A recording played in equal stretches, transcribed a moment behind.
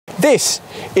This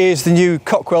is the new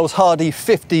Cockwell's Hardy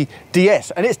 50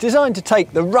 DS, and it's designed to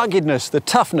take the ruggedness, the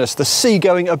toughness, the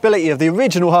seagoing ability of the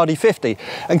original Hardy 50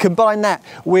 and combine that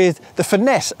with the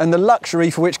finesse and the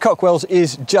luxury for which Cockwell's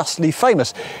is justly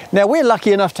famous. Now, we're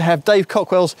lucky enough to have Dave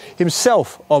Cockwell's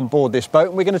himself on board this boat,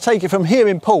 and we're going to take it from here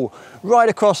in Poole right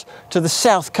across to the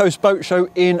South Coast Boat Show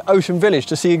in Ocean Village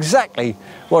to see exactly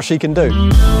what she can do.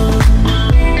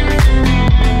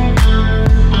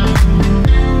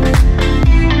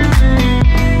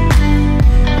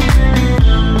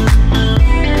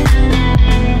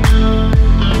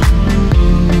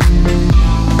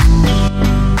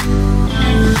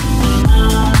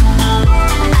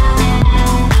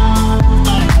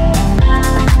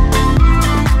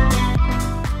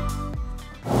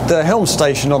 The helm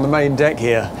station on the main deck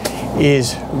here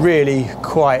is really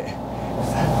quite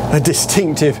a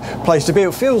distinctive place to be.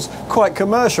 It feels quite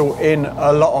commercial in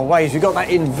a lot of ways. We've got that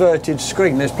inverted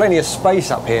screen. There's plenty of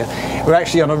space up here. We're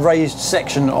actually on a raised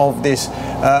section of this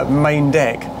main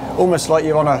deck, almost like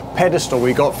you're on a pedestal.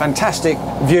 We've got fantastic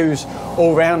views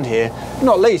all around here,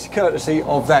 not least courtesy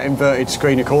of that inverted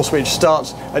screen, of course, which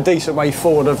starts a decent way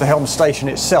forward of the helm station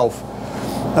itself.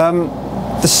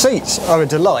 The seats are a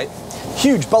delight.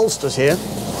 Huge bolsters here,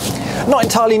 not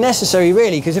entirely necessary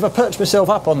really, because if I perch myself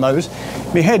up on those,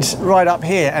 my head's right up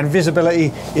here and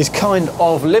visibility is kind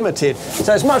of limited,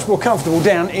 so it's much more comfortable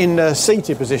down in the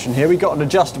seated position here. We've got an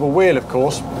adjustable wheel, of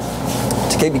course,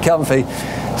 to keep you comfy.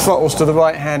 Throttles to the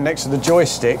right hand next to the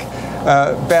joystick,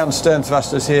 bound stern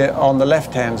thrusters here on the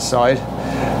left hand side,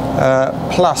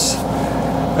 plus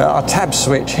our tab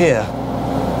switch here,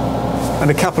 and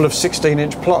a couple of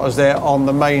 16-inch plotters there on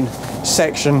the main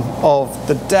section of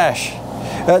the dash.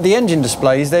 The engine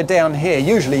displays, they're down here.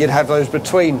 Usually you'd have those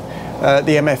between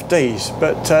the MFDs,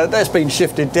 but that's been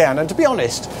shifted down, and to be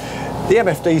honest, the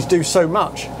MFDs do so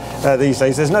much these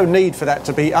days, there's no need for that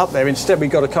to be up there. Instead,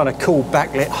 we've got a kind of cool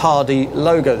backlit Hardy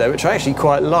logo there, which I actually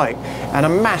quite like, and a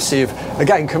massive,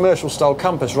 again, commercial style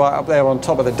compass right up there on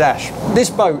top of the dash.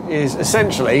 This boat is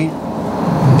essentially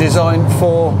designed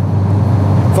for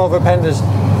Volvo Penda's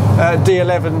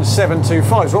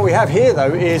D13-725s. What we have here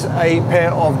though is a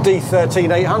pair of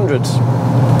D13-800s.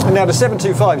 And now the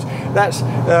 725s, that's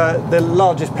the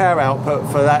largest power output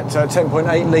for that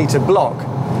 10.8 litre block.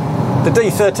 The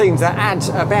D13s, that adds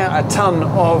about a tonne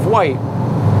of weight.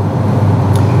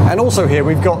 And also here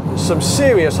we've got some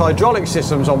serious hydraulic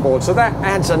systems on board, so that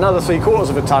adds another 3/4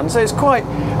 of a tonne. So it's quite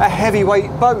a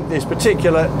heavyweight boat, this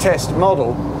particular test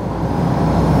model.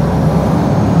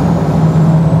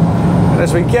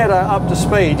 As we get up to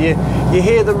speed, you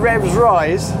hear the revs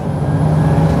rise,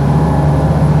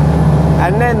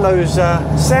 and then those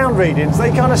sound readings, they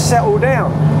kind of settle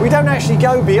down. We don't actually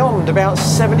go beyond about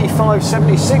 75,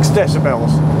 76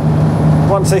 decibels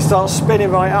once they start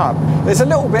spinning right up. There's a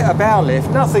little bit of bow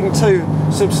lift, nothing too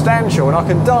substantial, and I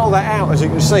can dial that out, as you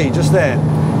can see just there,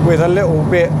 with a little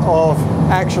bit of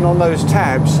action on those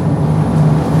tabs.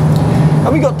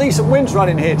 And we got decent winds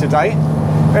running here today.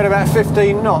 We're at about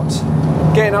 15 knots.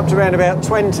 Getting up to around about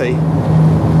 20.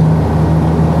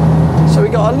 So we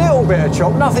got a little bit of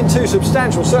chop, nothing too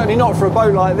substantial, certainly not for a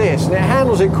boat like this, and it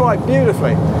handles it quite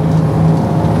beautifully.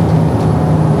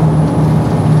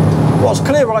 What's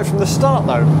clear right from the start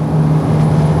though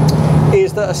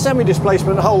is that a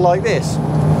semi-displacement hull like this,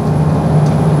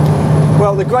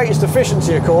 well, the greatest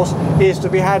efficiency of course is to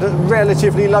be had at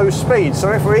relatively low speed.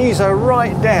 So if we ease her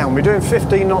right down, we're doing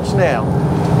 15 knots now,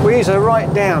 we ease her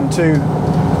right down to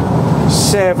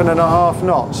 7.5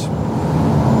 knots.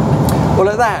 Well,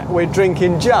 at that we're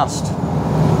drinking just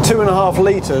 2.5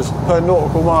 litres per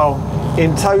nautical mile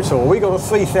in total. We've got a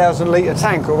 3,000 litre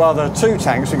tank, or rather 2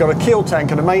 tanks. We've got a keel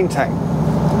tank and a main tank,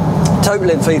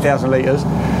 totaling 3,000 litres.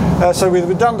 So with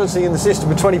redundancy in the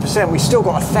system of 20%, we've still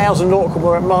got 1,000 nautical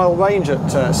mile range at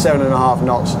 7.5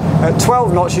 knots. At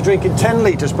 12 knots you're drinking 10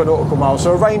 litres per nautical mile,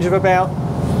 so a range of about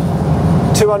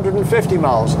 250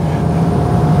 miles.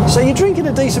 So you're drinking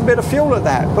a decent bit of fuel at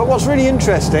that. But what's really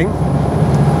interesting,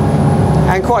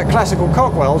 and quite classical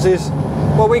Cockwell's, is,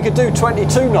 well, we could do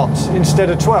 22 knots instead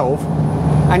of 12,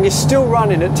 and you're still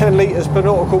running at 10 litres per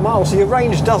nautical mile, so your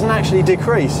range doesn't actually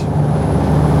decrease.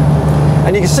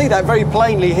 And you can see that very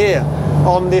plainly here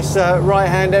on this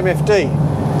right-hand MFD.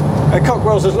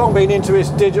 Cockwell's has long been into its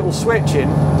digital switching,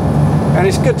 and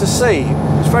it's good to see.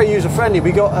 It's very user-friendly.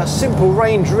 We got a simple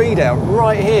range readout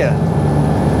right here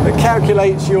that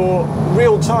calculates your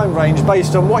real-time range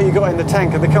based on what you got in the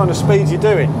tank and the kind of speeds you're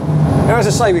doing. Now, as I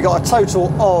say, we've got a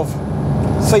total of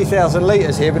 3,000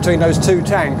 litres here between those 2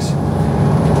 tanks.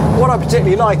 What I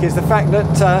particularly like is the fact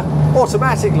that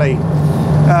automatically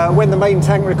when the main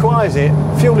tank requires it,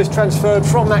 fuel is transferred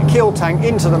from that keel tank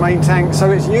into the main tank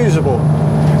so it's usable.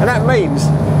 And that means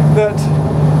that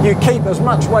you keep as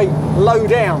much weight low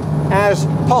down as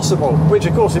possible, which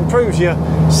of course improves your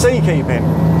sea keeping.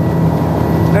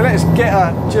 Now let's get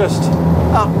her just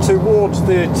up towards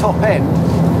the top end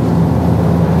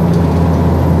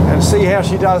and see how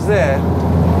she does there.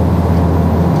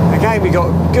 Again, we've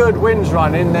got good winds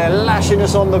running, they're lashing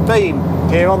us on the beam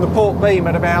here, on the port beam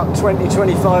at about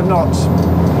 20-25 knots.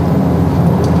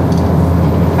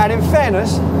 And in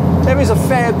fairness, there is a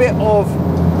fair bit of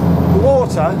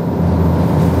water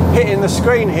hitting the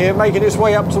screen here, making its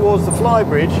way up towards the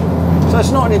flybridge. So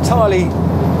it's not an entirely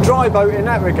dry boat in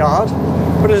that regard,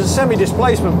 but as a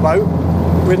semi-displacement boat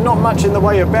with not much in the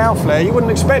way of bow flare, you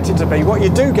wouldn't expect it to be. What you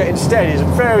do get instead is a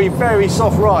very, very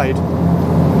soft ride.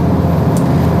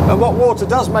 And what water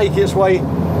does make its way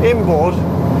inboard,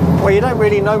 well, you don't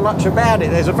really know much about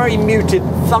it. There's a very muted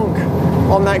thunk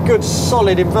on that good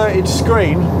solid inverted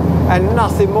screen, and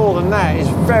nothing more than that. It's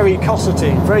very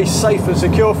cossety, very safe and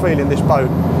secure feeling, this boat.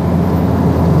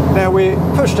 Now we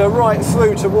pushed her right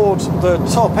through towards the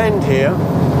top end here.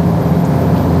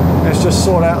 Let's just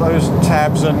sort out those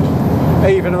tabs and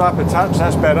even them up a touch,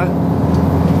 that's better.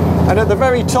 And at the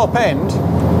very top end,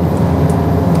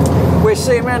 we're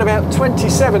seeing around about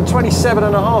 27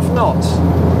 and a half knots.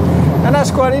 And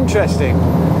that's quite interesting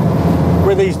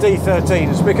with these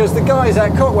D13s, because the guys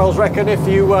at Cockwell's reckon if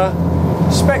you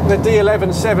spec the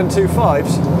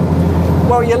D11-725s,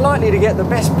 well, you're likely to get the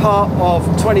best part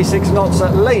of 26 knots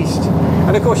at least.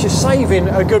 And of course, you're saving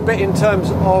a good bit in terms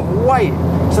of weight.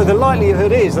 So the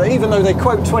likelihood is that even though they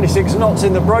quote 26 knots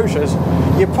in the brochures,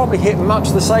 you probably hit much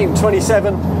the same,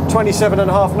 27 and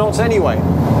a half knots anyway.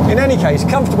 In any case,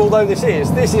 comfortable though this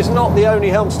is not the only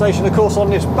helm station, of course, on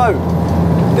this boat.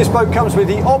 This boat comes with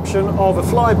the option of a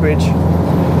flybridge.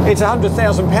 It's a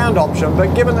 £100,000 option,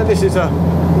 but given that this is a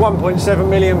 £1.7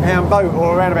 million boat,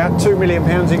 or around about £2 million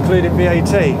including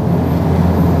VAT,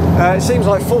 it seems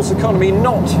like false economy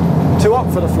not to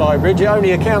opt for the flybridge. It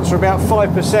only accounts for about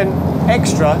 5%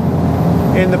 extra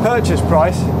in the purchase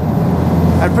price,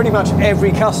 and pretty much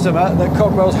every customer that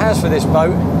Cockwell's has for this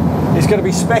boat is going to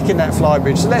be speccing that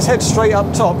flybridge. So let's head straight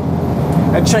up top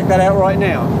and check that out right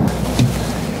now.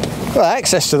 Well,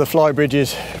 access to the flybridge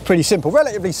is pretty simple.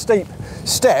 Relatively steep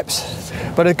steps,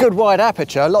 but a good wide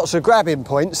aperture, lots of grabbing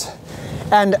points.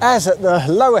 And as at the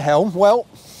lower helm, well,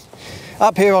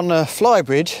 up here on the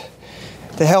flybridge,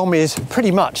 the helm is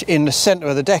pretty much in the centre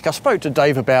of the deck. I spoke to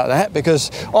Dave about that,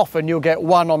 because often you'll get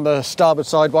one on the starboard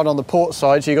side, one on the port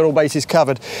side, so you've got all bases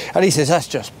covered. And he says that's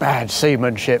just bad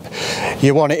seamanship.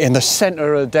 You want it in the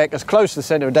centre of the deck, as close to the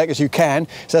centre of the deck as you can.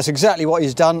 So that's exactly what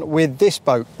he's done with this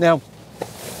boat. Now,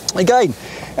 again,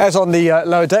 as on the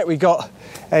lower deck, we've got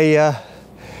a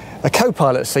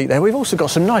co-pilot seat there. We've also got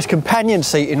some nice companion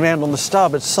seating round on the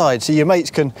starboard side, so your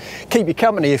mates can keep you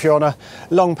company if you're on a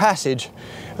long passage.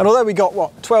 And although we got,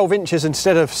 what, 12 inches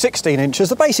instead of 16 inches,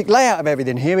 the basic layout of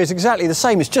everything here is exactly the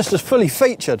same. It's just as fully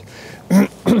featured.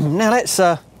 Now let's,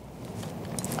 there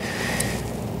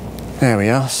we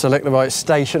are, select the right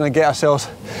station and get ourselves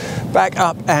back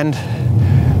up and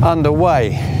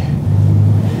underway.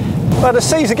 But the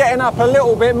seas are getting up a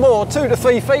little bit more, 2 to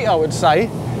 3 feet I would say,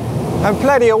 and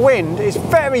plenty of wind. It's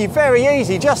very, very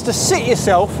easy just to sit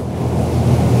yourself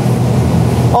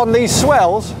on these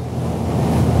swells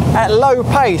at low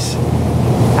pace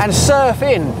and surf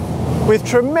in with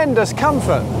tremendous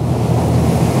comfort.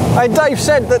 And Dave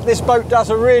said that this boat does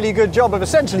a really good job of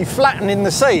essentially flattening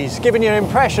the seas, giving you an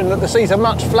impression that the seas are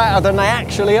much flatter than they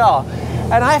actually are.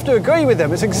 And I have to agree with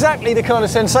them, it's exactly the kind of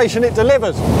sensation it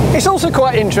delivers. It's also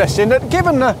quite interesting that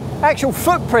given the actual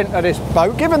footprint of this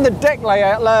boat, given the deck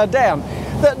layout lower down,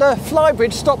 that the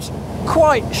flybridge stops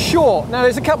quite short. Now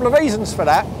there's a couple of reasons for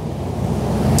that.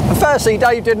 Firstly,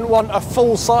 Dave didn't want a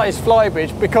full-size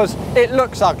flybridge because it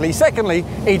looks ugly. Secondly,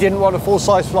 he didn't want a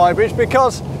full-size flybridge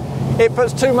because it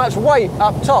puts too much weight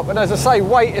up top. And as I say,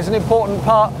 weight is an important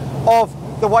part of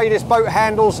the way this boat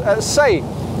handles at sea.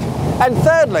 And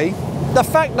thirdly, the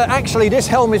fact that actually this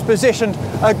helm is positioned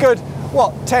a good,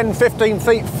 what, 10, 15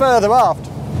 feet further aft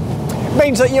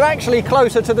means that you're actually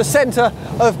closer to the centre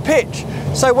of pitch.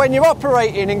 So when you're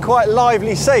operating in quite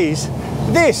lively seas,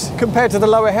 this, compared to the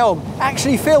lower helm,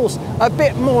 actually feels a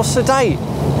bit more sedate,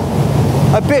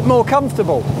 a bit more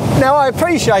comfortable. Now, I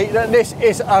appreciate that this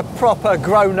is a proper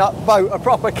grown-up boat, a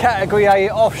proper Category A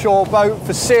offshore boat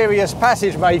for serious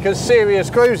passage makers, serious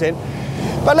cruising.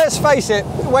 But let's face it,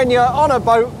 when you're on a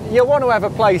boat, you want to have a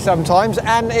play sometimes,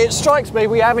 and it strikes me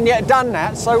we haven't yet done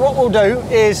that. So what we'll do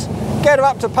is get her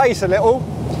up to pace a little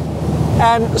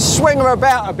and swing her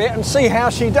about a bit and see how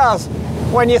she does.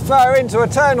 when you throw her into a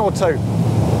turn or two.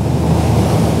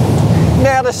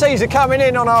 Now the seas are coming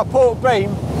in on our port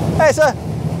beam. There's a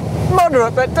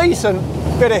moderate but decent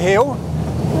bit of heel,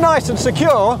 nice and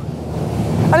secure,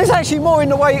 and it's actually more in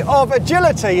the way of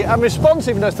agility and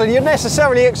responsiveness than you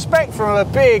necessarily expect from a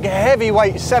big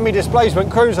heavyweight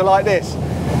semi-displacement cruiser like this.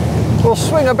 We'll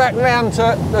swing her back round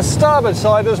to the starboard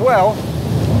side as well.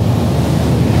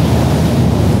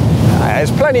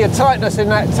 There's plenty of tightness in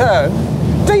that turn.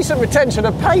 Decent retention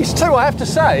of pace too, I have to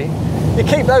say. You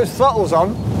keep those throttles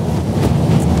on.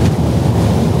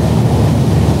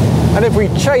 And if we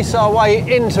chase our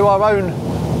way into our own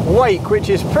wake, which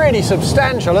is pretty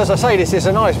substantial, as I say, this is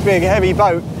a nice big heavy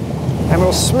boat, and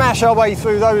we'll smash our way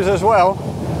through those as well.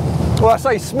 Well, I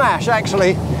say smash,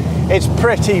 actually, it's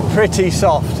pretty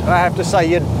soft. I have to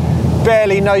say, you'd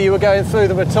barely know you were going through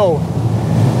them at all.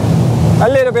 A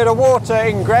little bit of water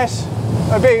ingress,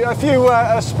 a few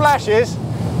splashes,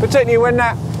 particularly when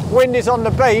that wind is on the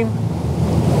beam.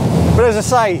 But as I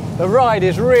say, the ride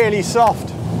is really soft.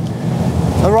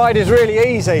 The ride is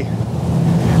really easy.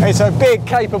 It's a big,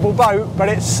 capable boat, but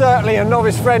it's certainly a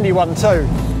novice-friendly one too.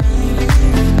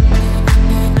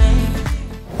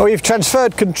 Well, we've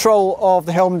transferred control of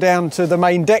the helm down to the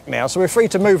main deck now, so we're free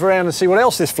to move around and see what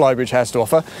else this flybridge has to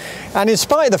offer. And in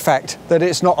spite of the fact that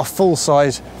it's not a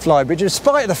full-size flybridge, in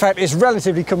spite of the fact it's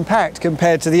relatively compact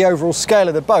compared to the overall scale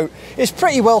of the boat, it's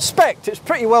pretty well spec'd, it's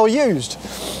pretty well used.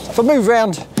 If I move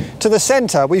around to the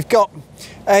centre, we've got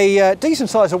a decent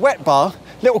size of wet bar,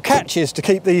 little catches to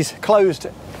keep these closed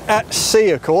at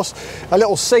sea, of course, a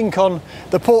little sink on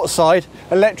the port side,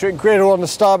 electric griddle on the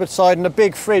starboard side, and a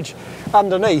big fridge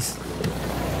underneath.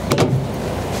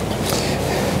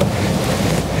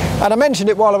 And I mentioned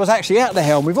it while I was actually at the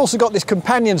helm, we've also got this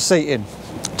companion seating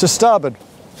to starboard.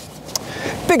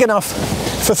 Big enough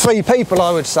for 3 people,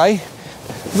 I would say,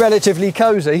 relatively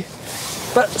cosy,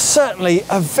 but certainly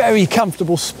a very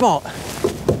comfortable spot.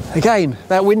 Again,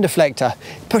 that wind deflector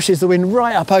pushes the wind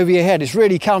right up over your head. It's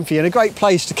really comfy and a great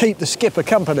place to keep the skipper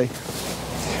company.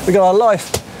 We've got our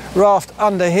life raft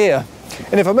under here.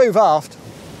 And if I move aft,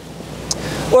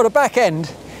 well, the back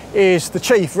end is the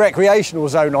chief recreational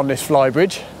zone on this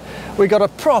flybridge. We've got a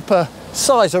proper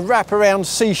size of wraparound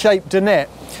C-shaped dinette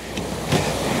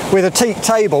with a teak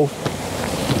table.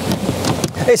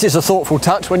 This is a thoughtful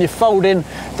touch. When you fold in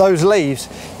those leaves,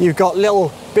 you've got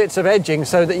little bits of edging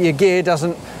so that your gear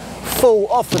doesn't fall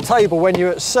off the table when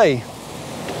you're at sea.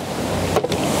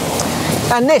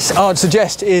 And this, I'd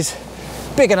suggest, is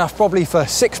big enough probably for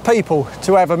 6 people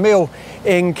to have a meal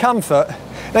in comfort.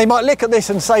 Now you might look at this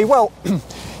and say, well,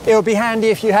 it would be handy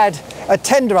if you had a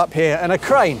tender up here and a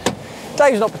crane.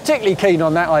 Dave's not particularly keen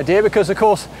on that idea because, of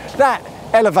course, that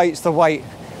elevates the weight.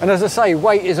 And as I say,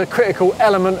 weight is a critical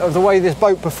element of the way this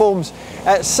boat performs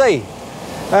at sea.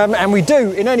 And we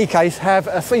do, in any case, have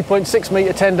a 3.6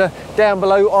 metre tender down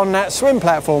below on that swim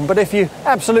platform. But if you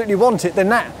absolutely want it, then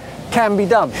that can be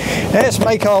done. Now let's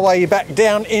make our way back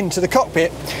down into the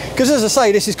cockpit, because as I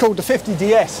say, this is called the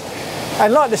 50DS.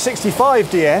 And like the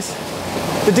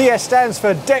 65DS, the DS stands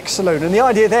for deck saloon. And the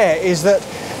idea there is that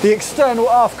the external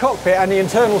aft cockpit and the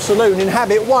internal saloon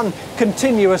inhabit one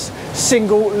continuous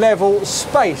single level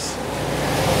space.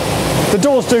 The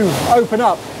doors do open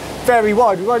up very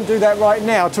wide. We won't do that right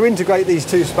now to integrate these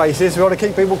 2 spaces. We want to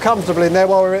keep people comfortable in there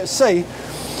while we're at sea.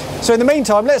 So in the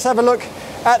meantime, let's have a look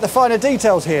at the finer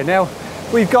details here. Now,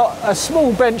 we've got a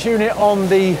small bench unit on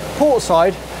the port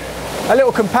side, a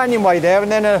little companionway there,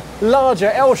 and then a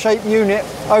larger L-shaped unit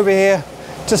over here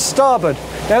to starboard.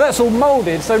 Now that's all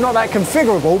moulded, so not that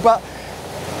configurable, but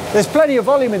there's plenty of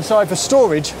volume inside for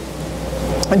storage.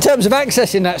 In terms of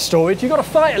accessing that storage, you've got to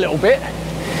fight a little bit.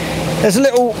 There's a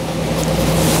little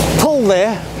pull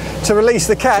there to release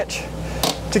the catch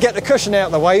to get the cushion out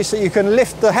of the way so you can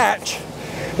lift the hatch,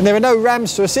 and there are no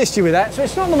rams to assist you with that, so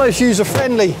it's not the most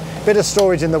user-friendly bit of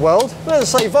storage in the world, but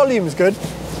as I say, volume's good.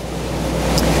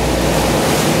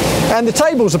 And the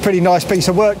table's a pretty nice piece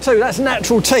of work too. That's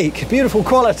natural teak, beautiful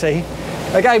quality.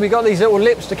 Again, we've got these little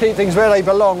lips to keep things where they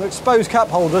belong, exposed cup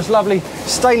holders, lovely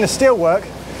stainless steel work.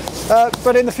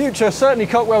 But in the future, certainly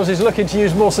Cockwells is looking to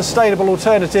use more sustainable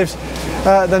alternatives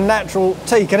than natural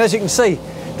teak. And as you can see,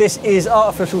 this is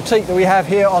artificial teak that we have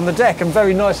here on the deck, and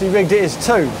very nicely rigged it is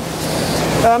too.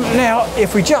 Now,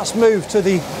 if we just move to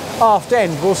the aft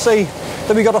end, we'll see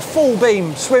that we've got a full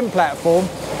beam swim platform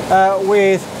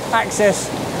with access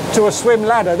to a swim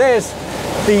ladder. There's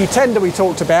the tender we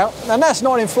talked about, and that's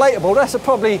not inflatable, that's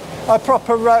probably a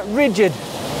proper rigid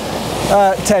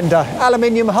tender,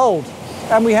 aluminium hold.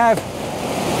 And we have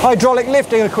hydraulic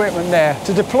lifting equipment there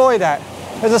to deploy that.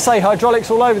 As I say, hydraulics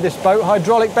all over this boat,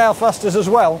 hydraulic bow thrusters as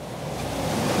well.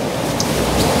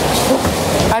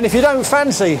 And if you don't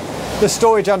fancy the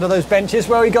storage under those benches,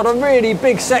 well, we've got a really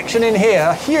big section in here,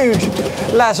 a huge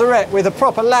lazarette with a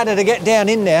proper ladder to get down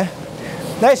in there.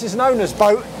 This is an owner's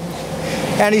boat,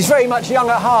 and he's very much young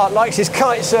at heart, likes his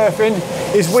kite surfing,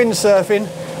 his windsurfing,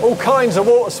 all kinds of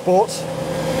water sports.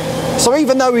 So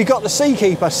even though we've got the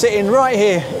Seakeeper sitting right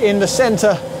here in the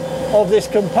centre of this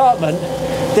compartment,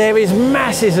 there is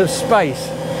masses of space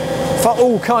for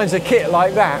all kinds of kit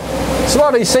like that. So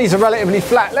while these seas are relatively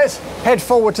flat, let's head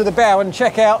forward to the bow and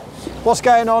check out what's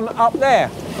going on up there.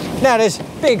 Now there's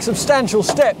big substantial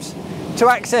steps to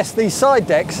access these side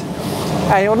decks,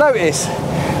 and you'll notice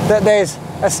that there's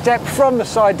a step from the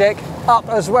side deck up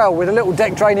as well with a little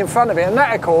deck drain in front of it, and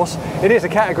that of course, it is a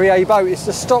category A boat. It's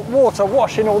to stop water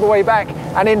washing all the way back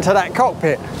and into that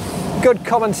cockpit. Good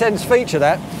common sense feature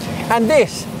that. And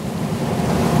this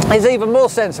is even more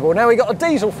sensible. Now we've got a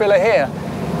diesel filler here,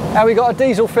 and we've got a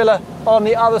diesel filler on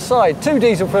the other side. Two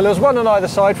diesel fillers, one on either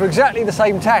side for exactly the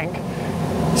same tank.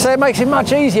 So it makes it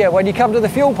much easier when you come to the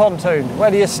fuel pontoon,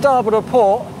 whether you're starboard or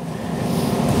port.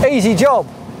 Easy job.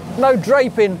 No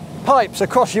draping pipes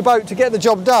across your boat to get the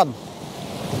job done.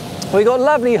 We've got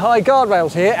lovely high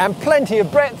guardrails here and plenty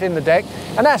of breadth in the deck,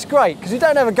 and that's great because we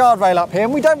don't have a guardrail up here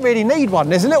and we don't really need one.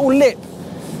 There's a little lip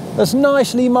that's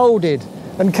nicely moulded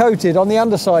and coated on the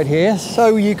underside here,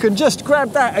 so you can just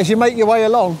grab that as you make your way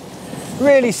along.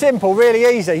 Really simple,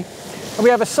 really easy. And we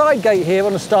have a side gate here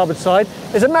on the starboard side.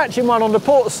 There's a matching one on the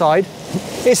port side.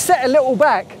 It's set a little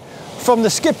back from the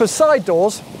skipper's side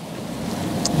doors,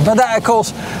 but that of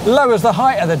course lowers the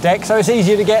height of the deck, so it's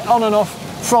easier to get on and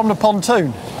off from the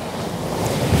pontoon.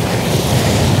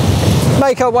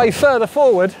 Make our way further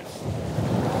forward,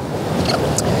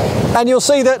 and you'll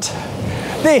see that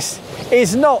this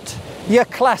is not your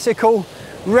classical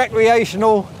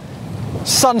recreational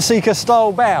Sunseeker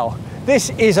style bow. This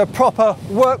is a proper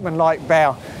workmanlike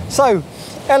bow. So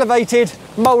elevated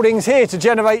mouldings here to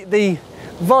generate the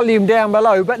volume down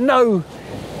below, but no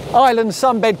island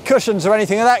sunbed cushions or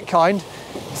anything of that kind.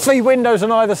 3 windows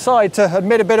on either side to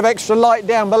admit a bit of extra light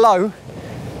down below.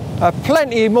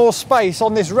 Plenty more space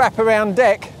on this wraparound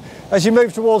deck as you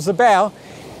move towards the bow,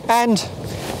 and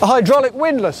a hydraulic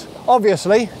windlass,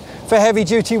 obviously, for heavy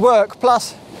duty work,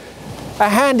 plus a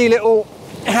handy little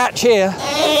hatch here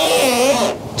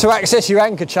to access your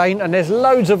anchor chain, and there's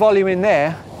loads of volume in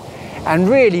there, and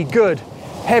really good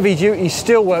heavy duty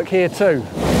steelwork here too.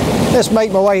 Let's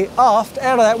make my way aft,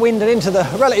 out of that wind and into the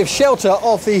relative shelter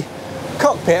of the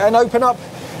cockpit, and open up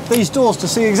these doors to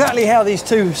see exactly how these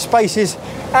two spaces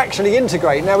actually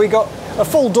integrate. Now we've got a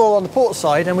full door on the port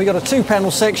side, and we've got a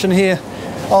 2-panel section here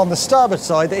on the starboard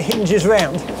side that hinges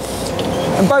round,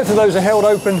 and both of those are held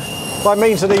open by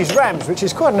means of these rams, which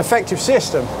is quite an effective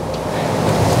system.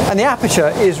 And the aperture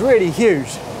is really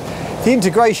huge. The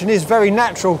integration is very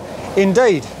natural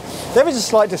indeed. There is a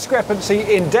slight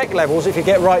discrepancy in deck levels if you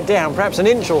get right down, perhaps an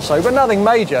inch or so, but nothing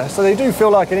major, so they do feel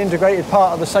like an integrated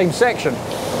part of the same section.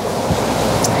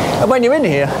 And when you're in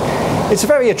here, it's a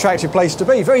very attractive place to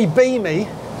be, very beamy,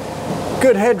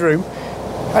 good headroom,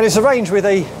 and it's arranged with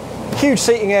a huge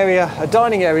seating area, a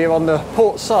dining area on the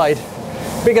port side,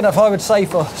 big enough I would say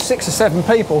for 6 or 7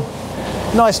 people.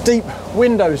 Nice deep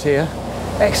windows here,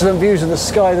 excellent views of the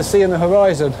sky, the sea and the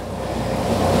horizon.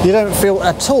 You don't feel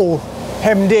at all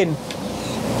hemmed in.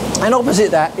 And opposite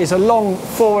that is a long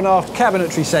fore and aft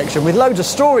cabinetry section with loads of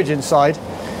storage inside,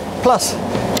 plus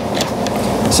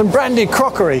some branded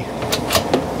crockery,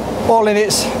 all in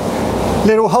its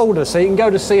little holder, so you can go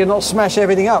to sea and not smash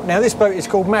everything up. Now this boat is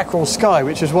called Mackerel Sky,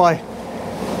 which is why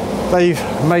they've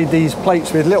made these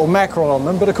plates with little mackerel on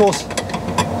them, but of course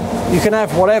you can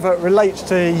have whatever relates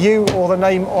to you or the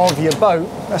name of your boat.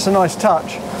 That's a nice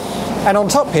touch. And on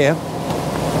top here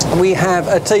we have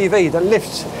a TV that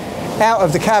lifts out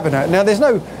of the cabinet. Now there's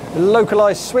no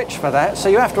localized switch for that, so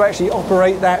you have to actually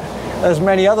operate that as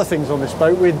many other things on this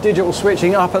boat with digital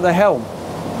switching up at the helm.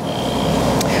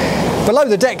 Below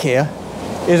the deck here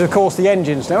is of course the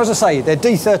engines. Now as I say, they're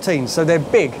D13s, so they're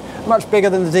big, much bigger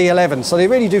than the D11s, so they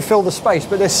really do fill the space,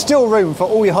 but there's still room for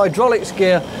all your hydraulics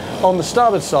gear on the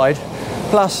starboard side,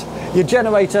 plus your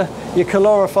generator, your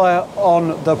calorifier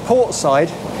on the port side,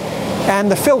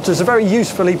 and the filters are very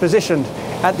usefully positioned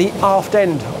at the aft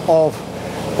end of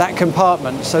that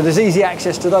compartment, so there's easy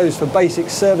access to those for basic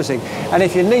servicing. And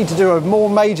if you need to do a more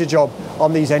major job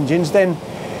on these engines, then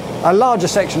a larger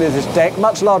section of this deck,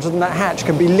 much larger than that hatch,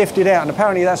 can be lifted out, and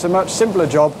apparently that's a much simpler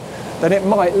job than it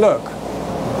might look.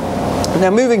 Now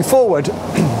moving forward,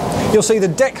 you'll see the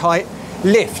deck height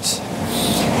lifts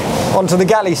onto the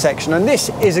galley section, and this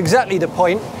is exactly the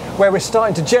point where we're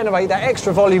starting to generate that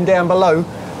extra volume down below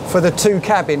for the 2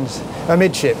 cabins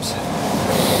amidships.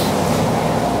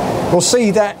 We'll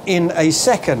see that in a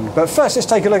second, but first let's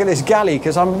take a look at this galley,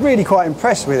 because I'm really quite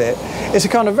impressed with it. It's a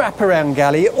kind of wraparound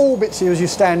galley. It orbits you as you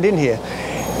stand in here,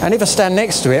 and if I stand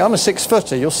next to it, I'm a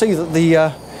 6-footer, you'll see that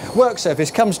the work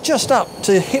surface comes just up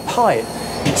to hip height.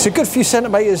 It's a good few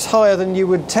centimetres higher than you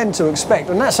would tend to expect,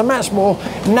 and that's a much more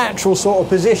natural sort of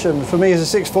position for me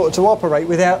as a 6-footer to operate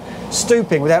without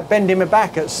stooping, without bending my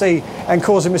back at sea and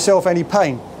causing myself any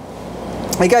pain.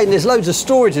 Again, there's loads of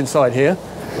storage inside here,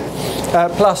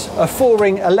 plus a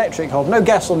 4-ring electric hob. No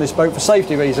gas on this boat for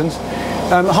safety reasons.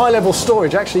 High level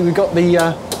storage, actually we've got the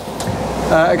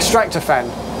extractor fan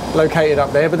located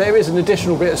up there, but there is an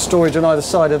additional bit of storage on either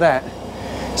side of that.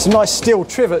 Some nice steel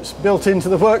trivets built into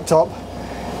the worktop.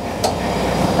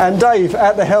 And Dave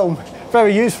at the helm,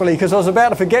 very usefully, because I was about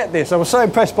to forget this. I was so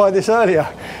impressed by this earlier.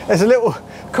 There's a little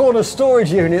corner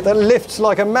storage unit that lifts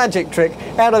like a magic trick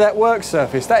out of that work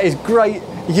surface. That is great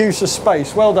use of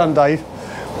space. Well done, Dave.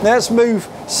 Now let's move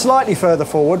slightly further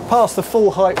forward, past the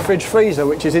full height fridge freezer,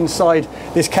 which is inside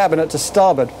this cabinet to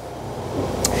starboard,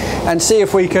 and see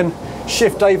if we can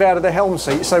shift Dave out of the helm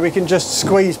seat so we can just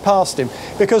squeeze past him.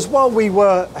 Because while we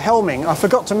were helming, I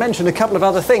forgot to mention a couple of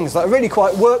other things that are really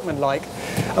quite workmanlike.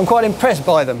 I'm quite impressed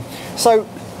by them. So,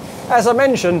 as I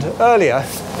mentioned earlier,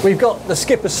 we've got the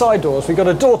skipper's side doors. We've got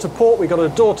a door to port, we've got a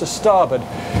door to starboard.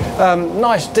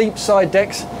 Nice deep side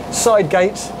decks, side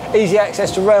gates, easy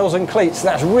access to rails and cleats.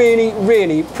 That's really,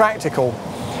 really practical.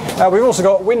 We've also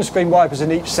got windscreen wipers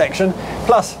in each section,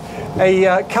 plus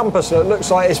a compass that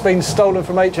looks like it's been stolen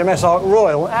from HMS Ark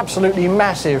Royal. Absolutely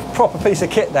massive, proper piece of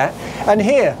kit that. And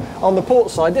here on the port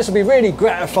side, this will be really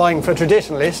gratifying for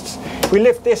traditionalists. We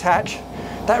lift this hatch,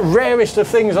 that rarest of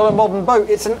things on a modern boat.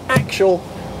 It's an actual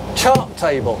chart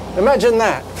table. Imagine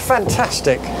that,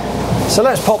 fantastic. So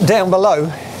let's pop down below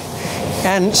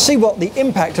and see what the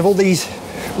impact of all these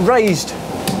raised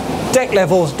deck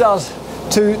levels does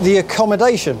to the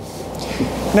accommodation.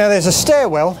 Now there's a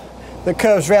stairwell that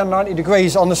curves around 90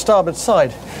 degrees on the starboard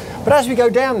side. But as we go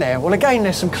down there, well again,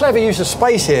 there's some clever use of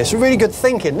space here, some really good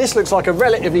thinking. This looks like a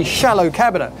relatively shallow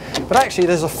cabinet, but actually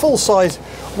there's a full-size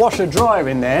washer dryer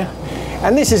in there,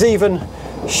 and this is even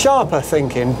sharper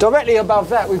thinking. Directly above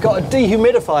that, we've got a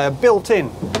dehumidifier built in,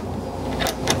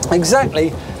 exactly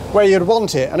where you'd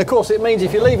want it. And of course it means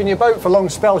if you're leaving your boat for long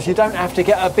spells, you don't have to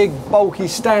get a big bulky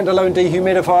standalone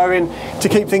dehumidifier in to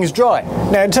keep things dry.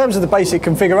 Now in terms of the basic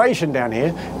configuration down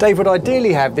here, Dave would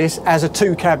ideally have this as a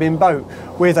 2-cabin boat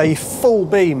with a full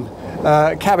beam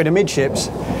cabin amidships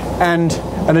and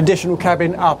an additional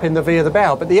cabin up in the V of the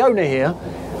bow. But the owner here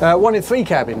wanted 3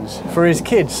 cabins for his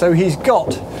kids, so he's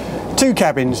got 2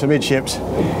 cabins amidships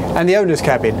and the owner's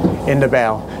cabin in the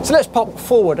bow. So let's pop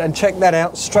forward and check that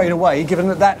out straight away, given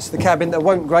that that's the cabin that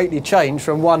won't greatly change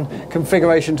from one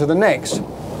configuration to the next.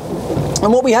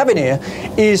 And what we have in here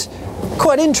is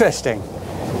quite interesting.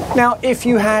 Now, if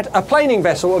you had a planing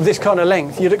vessel of this kind of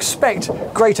length, you'd expect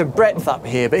greater breadth up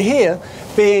here, but here,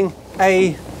 being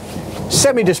a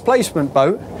semi-displacement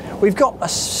boat, we've got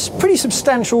a pretty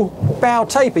substantial bow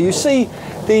taper. You see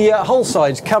the hull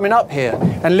sides coming up here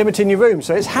and limiting your room,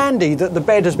 so it's handy that the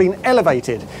bed has been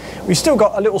elevated. We've still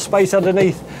got a little space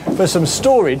underneath for some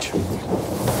storage,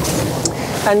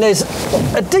 and there's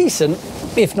a decent,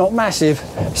 if not massive,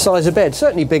 size of bed,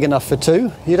 certainly big enough for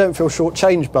 2. You don't feel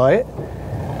shortchanged by it,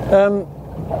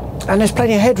 and there's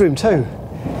plenty of headroom too.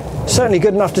 Certainly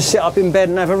good enough to sit up in bed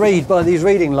and have a read by these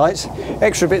reading lights.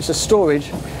 Extra bits of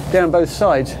storage down both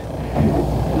sides.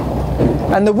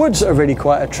 And the woods are really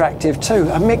quite attractive too.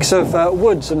 A mix of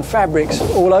woods and fabrics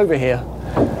all over here.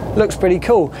 Looks pretty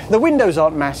cool. The windows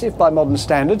aren't massive by modern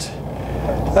standards.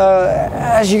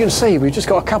 As you can see, we've just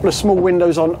got a couple of small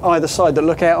windows on either side that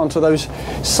look out onto those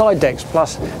side decks,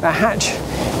 plus a hatch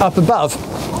up above.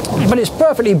 But it's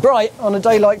perfectly bright on a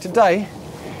day like today.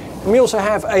 And we also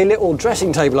have a little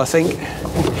dressing table, I think,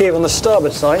 here on the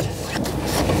starboard side,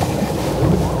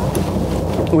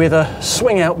 with a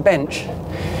swing out bench.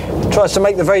 Tries to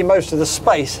make the very most of the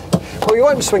space. But we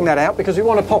won't swing that out because we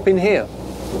want to pop in here.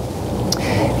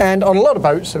 And on a lot of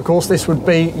boats, of course, this would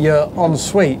be your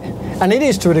ensuite. And it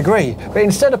is to a degree, but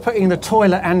instead of putting the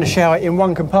toilet and the shower in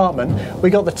one compartment, we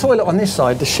got the toilet on this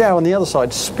side, the shower on the other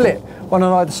side, split, one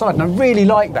on either side. And I really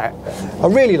like that. I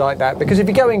really like that, because if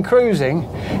you're going cruising,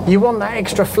 you want that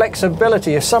extra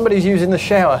flexibility. If somebody's using the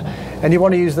shower and you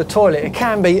want to use the toilet, it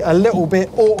can be a little bit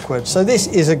awkward. So this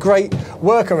is a great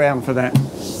workaround for that.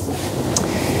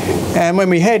 And when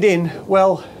we head in,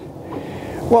 well,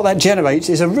 what that generates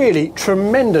is a really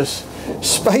tremendous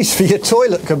space for your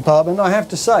toilet compartment, I have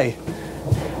to say.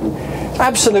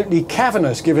 Absolutely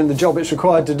cavernous given the job it's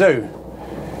required to do.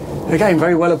 Again,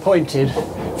 very well appointed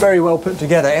very well put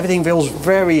together. Everything feels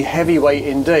very heavyweight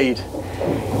indeed.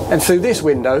 And through this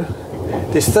window,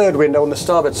 this third window on the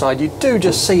starboard side, you do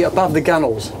just see above the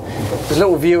gunnels. There's a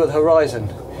little view of the horizon,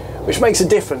 which makes a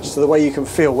difference to the way you can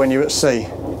feel when you're at sea.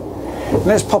 And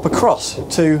let's pop across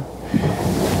to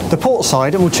the port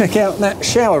side and we'll check out that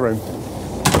shower room.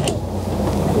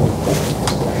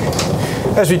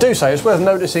 As we do so, it's worth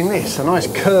noticing this, a nice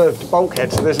curved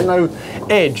bulkhead, so there's no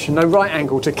edge, no right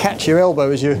angle to catch your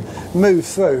elbow as you move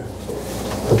through.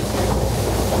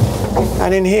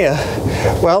 And in here,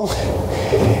 well,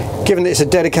 given that it's a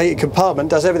dedicated compartment,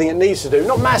 does everything it needs to do.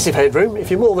 Not massive headroom.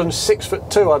 If you're more than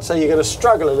 6'2", I'd say you're going to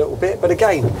struggle a little bit, but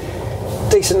again,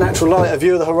 decent natural light, a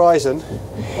view of the horizon,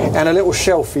 and a little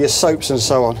shelf for your soaps and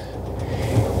so on.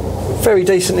 Very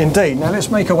decent indeed. Now let's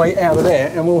make our way out of there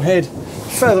and we'll head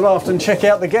further aft and check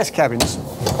out the guest cabins.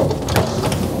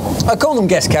 I call them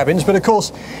guest cabins, but of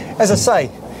course, as I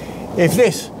say, if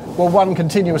this were one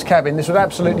continuous cabin, this would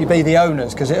absolutely be the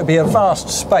owner's, because it would be a vast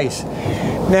space.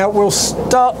 Now we'll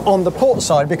start on the port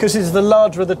side because it's the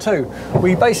larger of the two.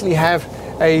 We basically have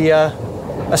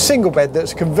a single bed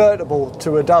that's convertible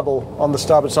to a double on the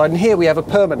starboard side, and here we have a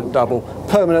permanent double,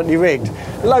 permanently rigged.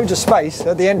 Loads of space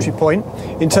at the entry point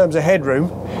in terms of headroom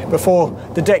before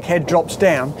the deck head drops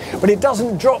down, but it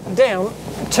doesn't drop down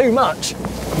too much.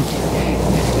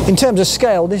 In terms of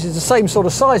scale, this is the same sort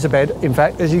of size of bed, in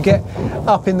fact, as you get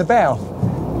up in the bow.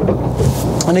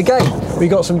 And again, we've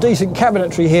got some decent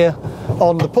cabinetry here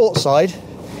on the port side,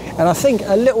 and I think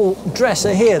a little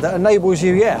dresser here that enables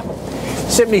you,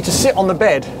 simply to sit on the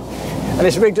bed, and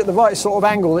it's rigged at the right sort of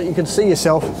angle that you can see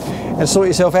yourself and sort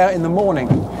yourself out in the morning.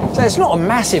 So it's not a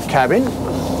massive cabin,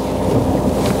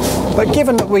 but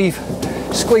given that we've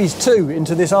squeezed two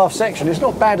into this aft section, it's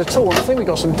not bad at all. I think we've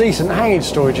got some decent hanging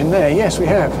storage in there. Yes, we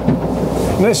have.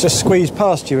 And let's just squeeze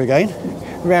past you again,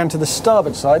 round to the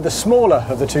starboard side, the smaller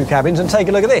of the two cabins, and take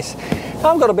a look at this.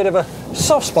 I've got a bit of a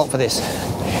soft spot for this.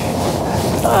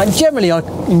 Generally, I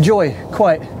enjoy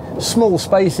quite small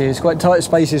spaces, quite tight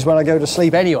spaces when I go to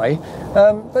sleep anyway,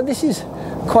 but this is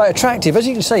quite attractive. As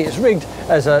you can see, it's rigged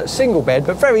as a single bed,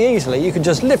 but very easily you can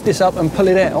just lift this up and pull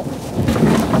it out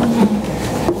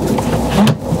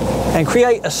and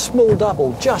create a small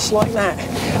double just like that.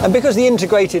 And because the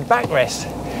integrated backrest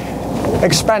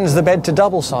expands the bed to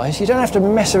double size, you don't have to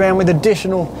mess around with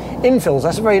additional infills.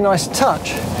 That's a very nice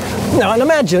touch. Now, and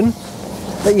imagine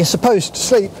that you're supposed to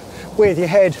sleep with your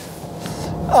head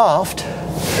aft,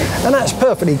 and that's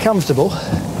perfectly comfortable.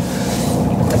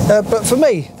 But for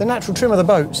me, the natural trim of the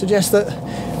boat suggests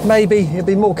that maybe it'd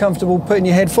be more comfortable putting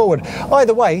your head forward.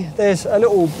 Either way, there's a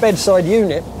little bedside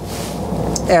unit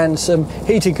and some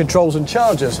heating controls and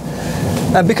chargers.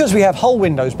 And because we have hull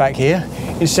windows back here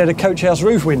instead of coach house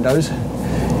roof windows,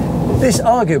 this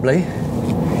arguably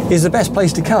is the best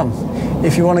place to come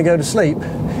if you want to go to sleep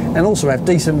and also have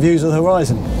decent views of the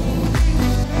horizon.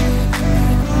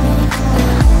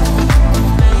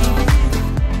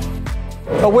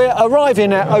 But we're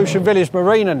arriving at Ocean Village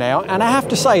Marina now, and I have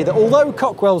to say that although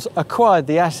Cockwell's acquired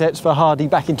the assets for Hardy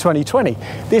back in 2020,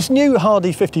 this new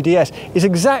Hardy 50DS is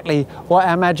exactly what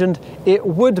I imagined it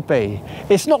would be.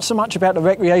 It's not so much about the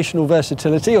recreational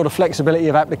versatility or the flexibility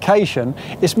of application,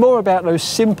 it's more about those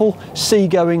simple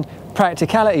seagoing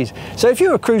practicalities. So if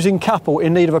you're a cruising couple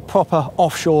in need of a proper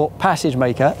offshore passage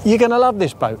maker, you're going to love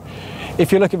this boat.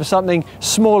 If you're looking for something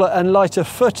smaller and lighter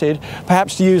footed,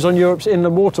 perhaps to use on Europe's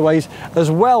inland waterways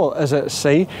as well as at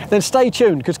sea, then stay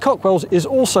tuned, because Cockwell's is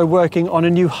also working on a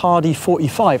new Hardy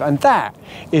 45, and that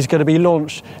is going to be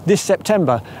launched this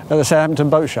September at the Southampton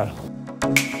Boat Show.